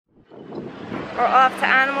We're off to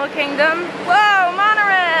Animal Kingdom. Whoa,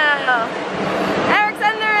 monorail! Eric's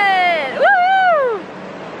under it! Woo!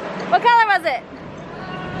 What color was it?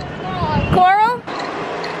 Coral?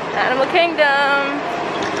 Animal Kingdom.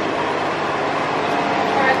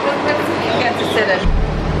 Alright, what seat do you get to sit in?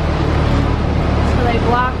 So they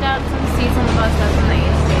blocked out some seats on the bus that's in the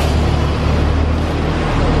AC.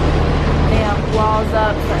 They have walls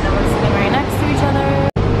up so no one's sitting right next to each other.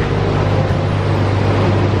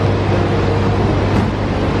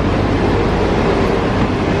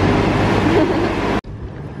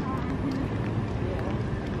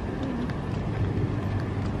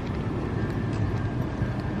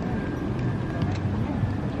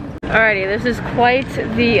 Alrighty, this is quite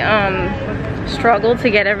the struggle to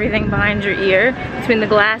get everything behind your ear, between the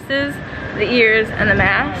glasses, the ears, and the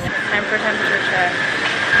mask. Time for temperature check.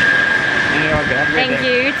 Thank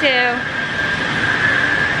you, you too.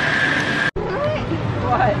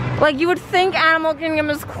 What? Like, you would think Animal Kingdom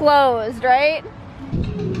is closed, right?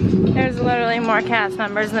 There's literally more cast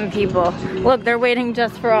members than people. Look, they're waiting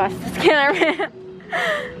just for us. Let's get our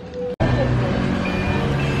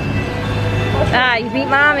Ah, you beat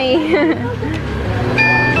mommy.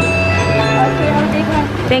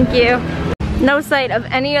 Thank you. No sight of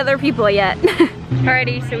any other people yet.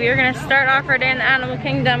 Alrighty, so we are gonna start off our day in the Animal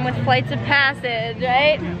Kingdom with flights of passage,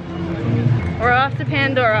 right? We're off to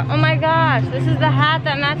Pandora. Oh my gosh, this is the hat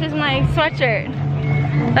that matches my sweatshirt.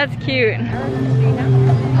 That's cute. I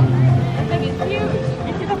think it's cute.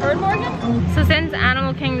 You see the bird, Morgan? So since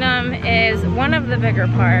Animal Kingdom is one of the bigger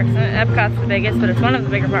parks, Epcot's the biggest, but it's one of the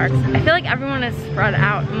bigger parks, I feel like everyone is spread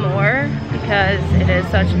out more because it is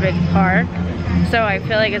such a big park. So I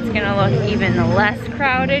feel like it's gonna look even less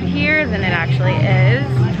crowded here than it actually is.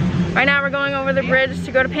 Right now we're going over the bridge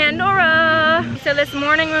to go to Pandora. So this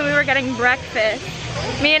morning when we were getting breakfast,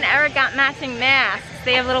 me and Eric got matching masks.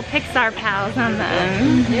 They have little Pixar pals on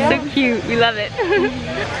them. Yeah. So cute, we love it.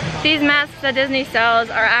 These masks that Disney sells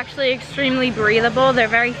are actually extremely breathable. They're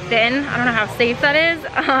very thin. I don't know how safe that is,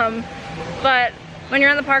 but when you're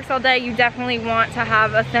in the parks all day, you definitely want to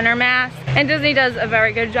have a thinner mask. And Disney does a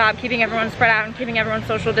very good job keeping everyone spread out and keeping everyone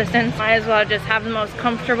social distance. Might as well just have the most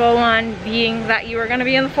comfortable one, being that you are gonna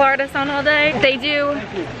be in the Florida sun all day. They do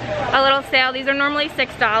a little sale. These are normally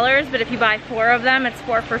 $6, but if you buy 4 of them, it's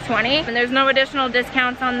 4 for $20. And there's no additional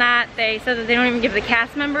discounts on that. They said that they don't even give the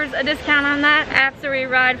cast members a discount on that. After we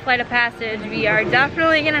ride Flight of Passage, we are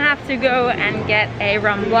definitely gonna have to go and get a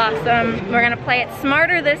Rum Blossom. We're gonna play it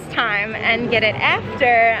smarter this time and get it after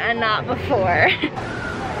and not before.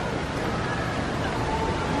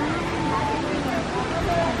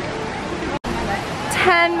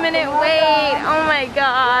 10-minute wait, oh my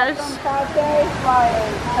gosh.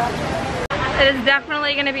 It is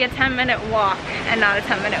definitely gonna be a 10-minute walk and not a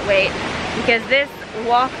 10-minute wait, because this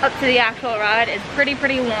walk up to the actual ride is pretty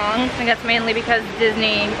long. I think that's mainly because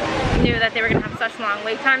Disney knew that they were gonna have such long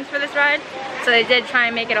wait times for this ride, so they did try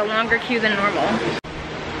and make it a longer queue than normal.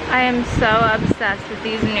 I am so obsessed with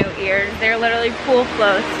these new ears. They're literally pool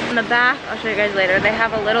floats. In the back, I'll show you guys later, they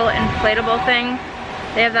have a little inflatable thing.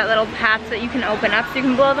 They have that little patch that you can open up so you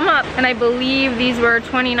can blow them up. And I believe these were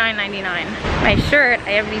 $29.99. My shirt,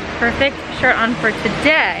 I have the perfect shirt on for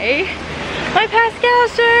today. My Pascal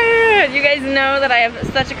shirt! You guys know that I have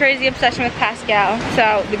such a crazy obsession with Pascal.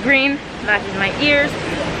 So the green matches my ears,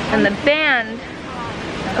 and the band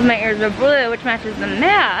of my ears are blue, which matches the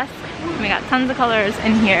mask. We got tons of colors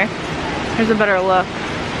in here. Here's a better look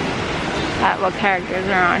at what characters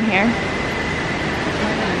are on here.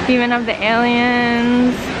 We even have the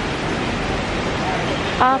aliens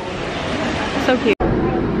up. So cute.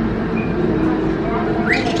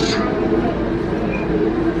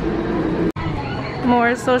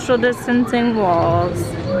 More social distancing walls.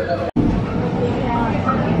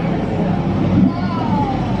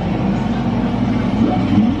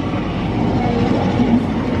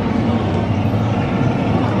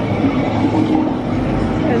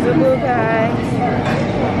 There's a blue guy.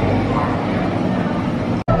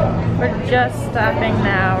 We're just stopping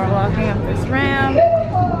now. We're walking up this ramp.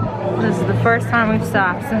 This is the first time we've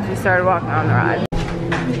stopped since we started walking on the ride.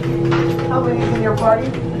 How many in your party?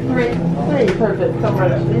 3. Perfect. Come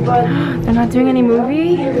right up. They're not doing any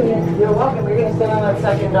movie? You're welcome. You're going to sit on that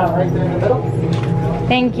second dot right there in the middle.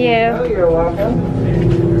 Thank you. Oh, you're welcome.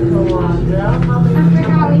 Come on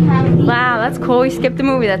down. Wow, that's cool. We skipped the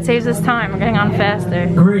movie. That saves us time. We're getting on faster.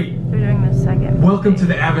 Great. We're doing this second. Welcome to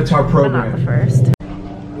the Avatar But program. not the first.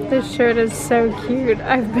 This shirt is so cute.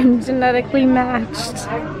 I've been genetically matched.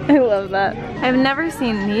 I love that. I've never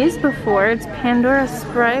seen these before. It's Pandora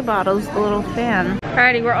spray bottles, the little fan.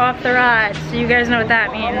 Alrighty, we're off the ride, so you guys know what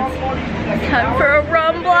that means. Time for a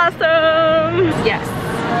Rum Blossom! Yes.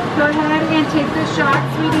 Go ahead and take the shot,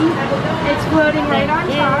 sweetie. It's floating right on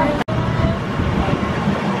top.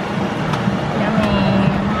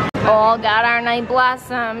 Yummy. All got our night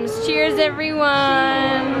blossoms. Cheers,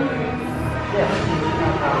 everyone.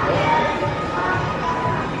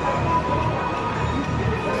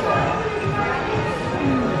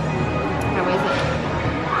 How is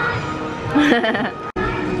it?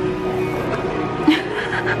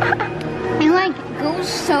 It like goes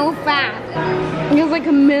so fast. It goes like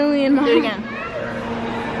a million miles. Do it again.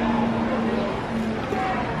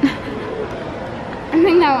 I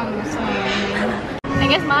think that one was funny. I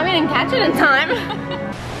guess mommy didn't catch it in time.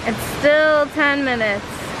 It's still 10 minutes.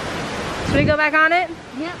 Should we go back on it?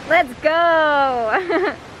 Yep. Let's go.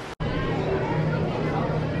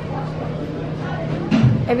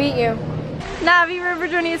 I beat you. Navi River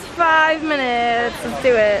journey is 5 minutes. Let's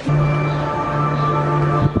do it.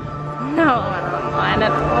 No, I don't mind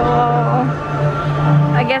at all.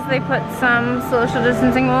 I guess they put some social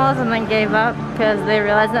distancing walls and then gave up because they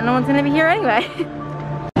realized that no one's gonna be here anyway.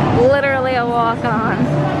 Literally a walk on.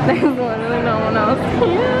 There's literally no one else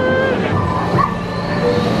here.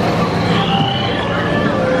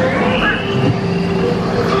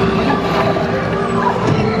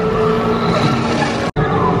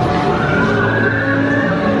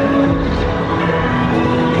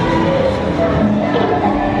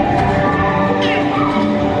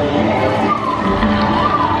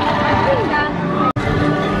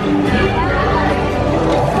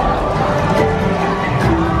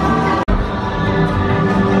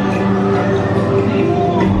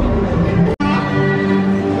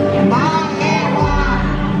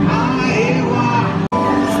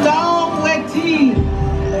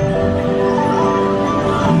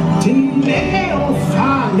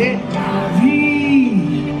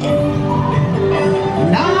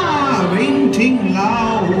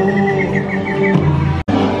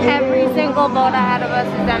 Every single boat ahead of us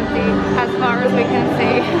is empty, as far as we can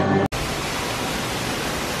see.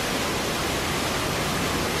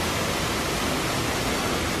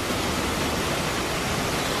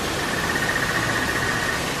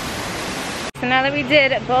 So now that we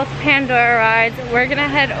did both Pandora rides, we're gonna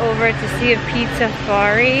head over to see if Pizza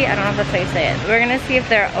Fari, I don't know if that's how you say it. We're gonna see if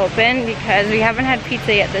they're open because we haven't had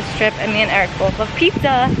pizza yet this trip, and me and Eric both love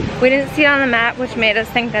pizza. We didn't see it on the map, which made us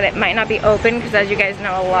think that it might not be open because, as you guys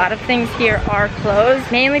know, a lot of things here are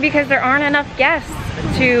closed, mainly because there aren't enough guests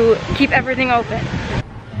to keep everything open.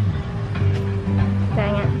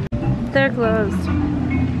 Dang it. They're closed.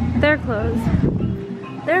 They're closed.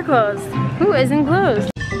 They're closed. Who isn't closed?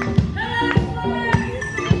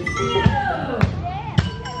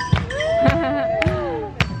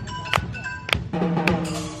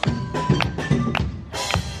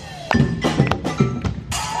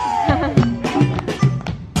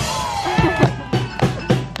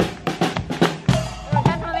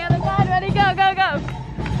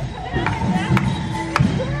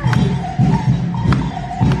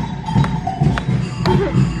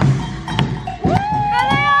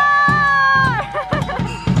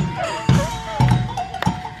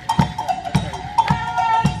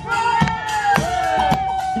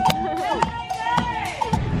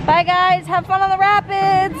 Bye guys, have fun on the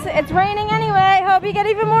rapids. It's raining anyway, hope you get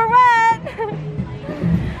even more wet.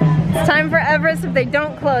 It's time for Everest if they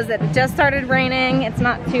don't close it. It just started raining, it's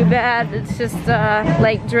not too bad. It's just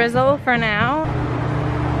like drizzle for now.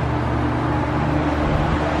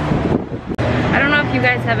 I don't know if you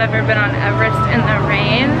guys have ever been on Everest in the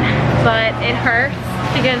rain, but it hurts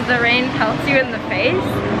because the rain pelts you in the face.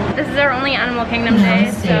 This is our only Animal Kingdom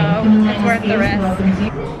day, so it's worth the risk.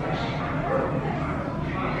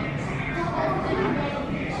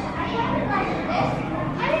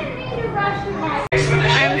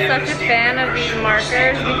 I'm such a fan of these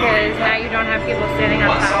markers because now you don't have people standing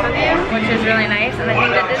on top of you, which is really nice, and I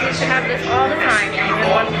think that Disney should have this all the time, even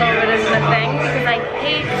when COVID isn't a thing, because I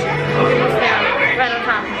hate when people stand right on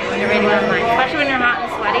top of you when you're reading online, especially when you're hot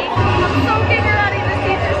and sweaty. I'm soaking already, the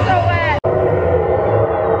seats are so wet.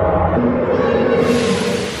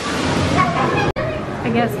 I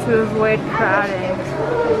guess to avoid crowding,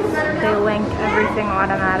 they link everything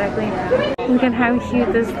automatically now. Look at how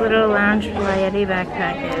cute this little Lounge Flyeti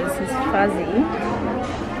backpack is. It's fuzzy.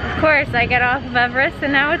 Of course, I get off of Everest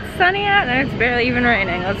and now it's sunny out and it's barely even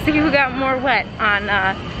raining. Let's see who got more wet on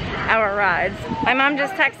our rides. My mom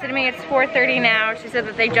just texted me, it's 4:30 now. She said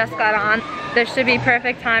that they just got on. There should be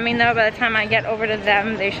perfect timing though. By the time I get over to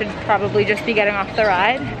them, they should probably just be getting off the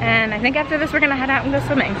ride. And I think after this, we're gonna head out and go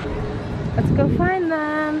swimming. Let's go find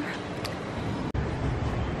them.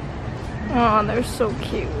 Oh, they're so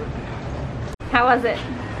cute. How was it?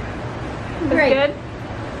 Great. Good?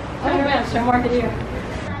 man, show more to you.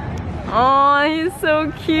 Oh, he's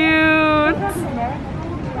so cute.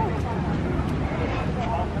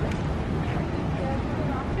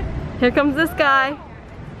 Here comes this guy.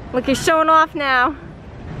 Look, he's showing off now.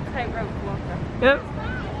 Yep.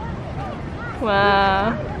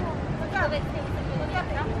 Wow.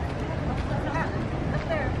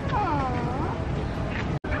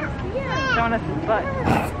 Showing us his butt.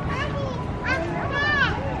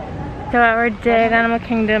 So our day at Animal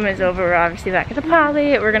Kingdom is over. We're obviously back at the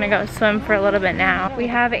Poly. We're gonna go swim for a little bit now. We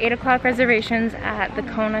have 8 o'clock reservations at the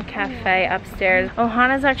Kona cafe upstairs.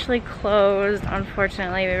 Ohana's actually closed,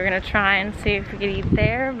 unfortunately. We were gonna try and see if we could eat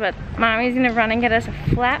there, but Mommy's gonna run and get us a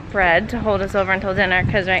flatbread to hold us over until dinner,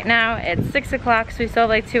 because right now it's 6 o'clock, so we still have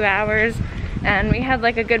like 2 hours. And we had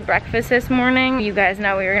like a good breakfast this morning. You guys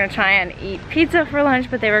know we were gonna try and eat pizza for lunch,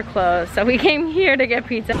 but they were closed. So we came here to get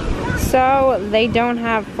pizza. So they don't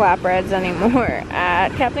have flatbreads anymore at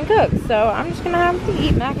Captain Cook's. So I'm just gonna have to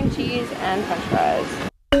eat mac and cheese and french fries.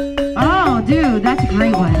 Oh, dude, that's a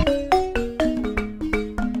great one.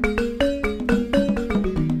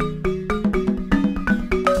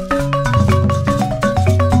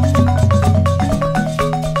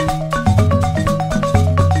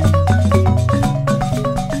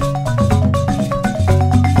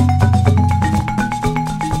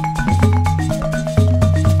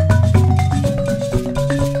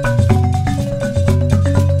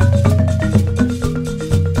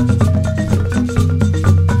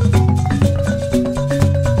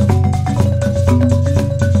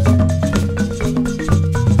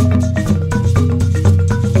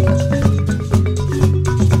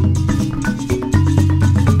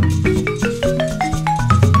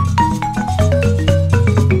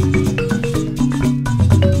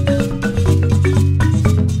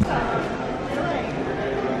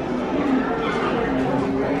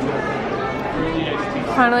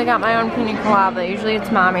 Finally got my own pina colada. Usually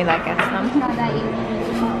it's Mommy that gets them.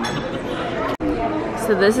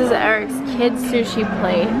 So this is Eric's kids sushi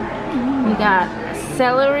plate. We got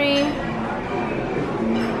celery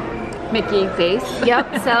Mickey face.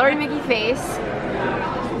 Yep, celery Mickey face.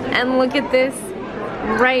 And look at this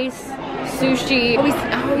rice sushi. Oh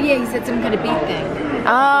yeah, he said some kind of beef thing.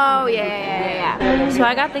 Oh yeah. So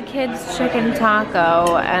I got the kids chicken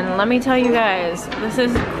taco, and let me tell you guys, this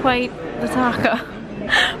is quite the taco.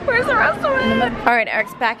 Where's the rest of it? All right,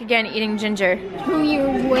 Eric's back again eating ginger. 2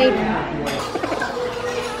 years later.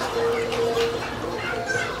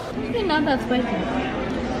 It's not that spicy.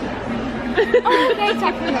 Oh, okay, it's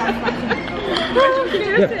actually not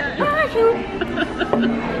spicy.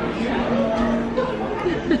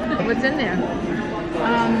 What's in there?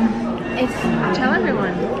 It's, Tell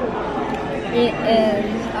everyone. it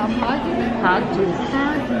is hog juice.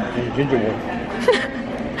 And ginger one.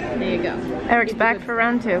 There you go. Eric's back for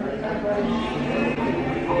round 2.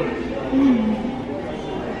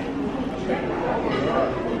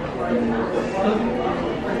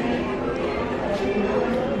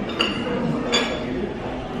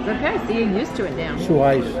 Okay, so you're used to it now. Two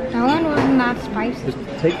eyes. That one wasn't that spicy. Just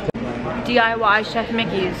take the DIY Chef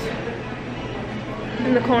Mickey's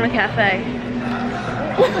in the Kona cafe.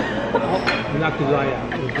 knock his eye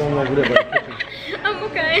out. There's one over there by the kitchen. I'm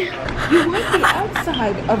okay. You want the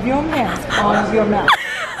outside of your mask on your mouth.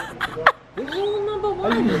 Rule number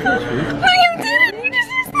 1. No, you didn't. You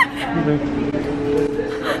just used that.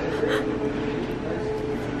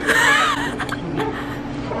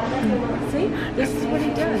 See? This is what he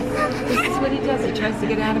does. This is what he does. He tries to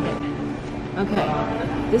get out of it. Okay.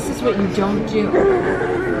 This is what you don't do. He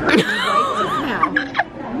wipes his mouth.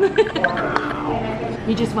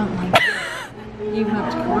 He just went like this. You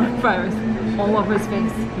have coronavirus all over his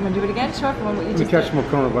face. You want to do it again? Sure. From what you Let me just catch did. more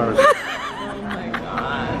coronavirus. Oh my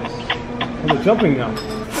gosh. Oh, they're jumping now.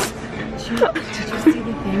 Did you see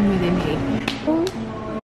the thing where they made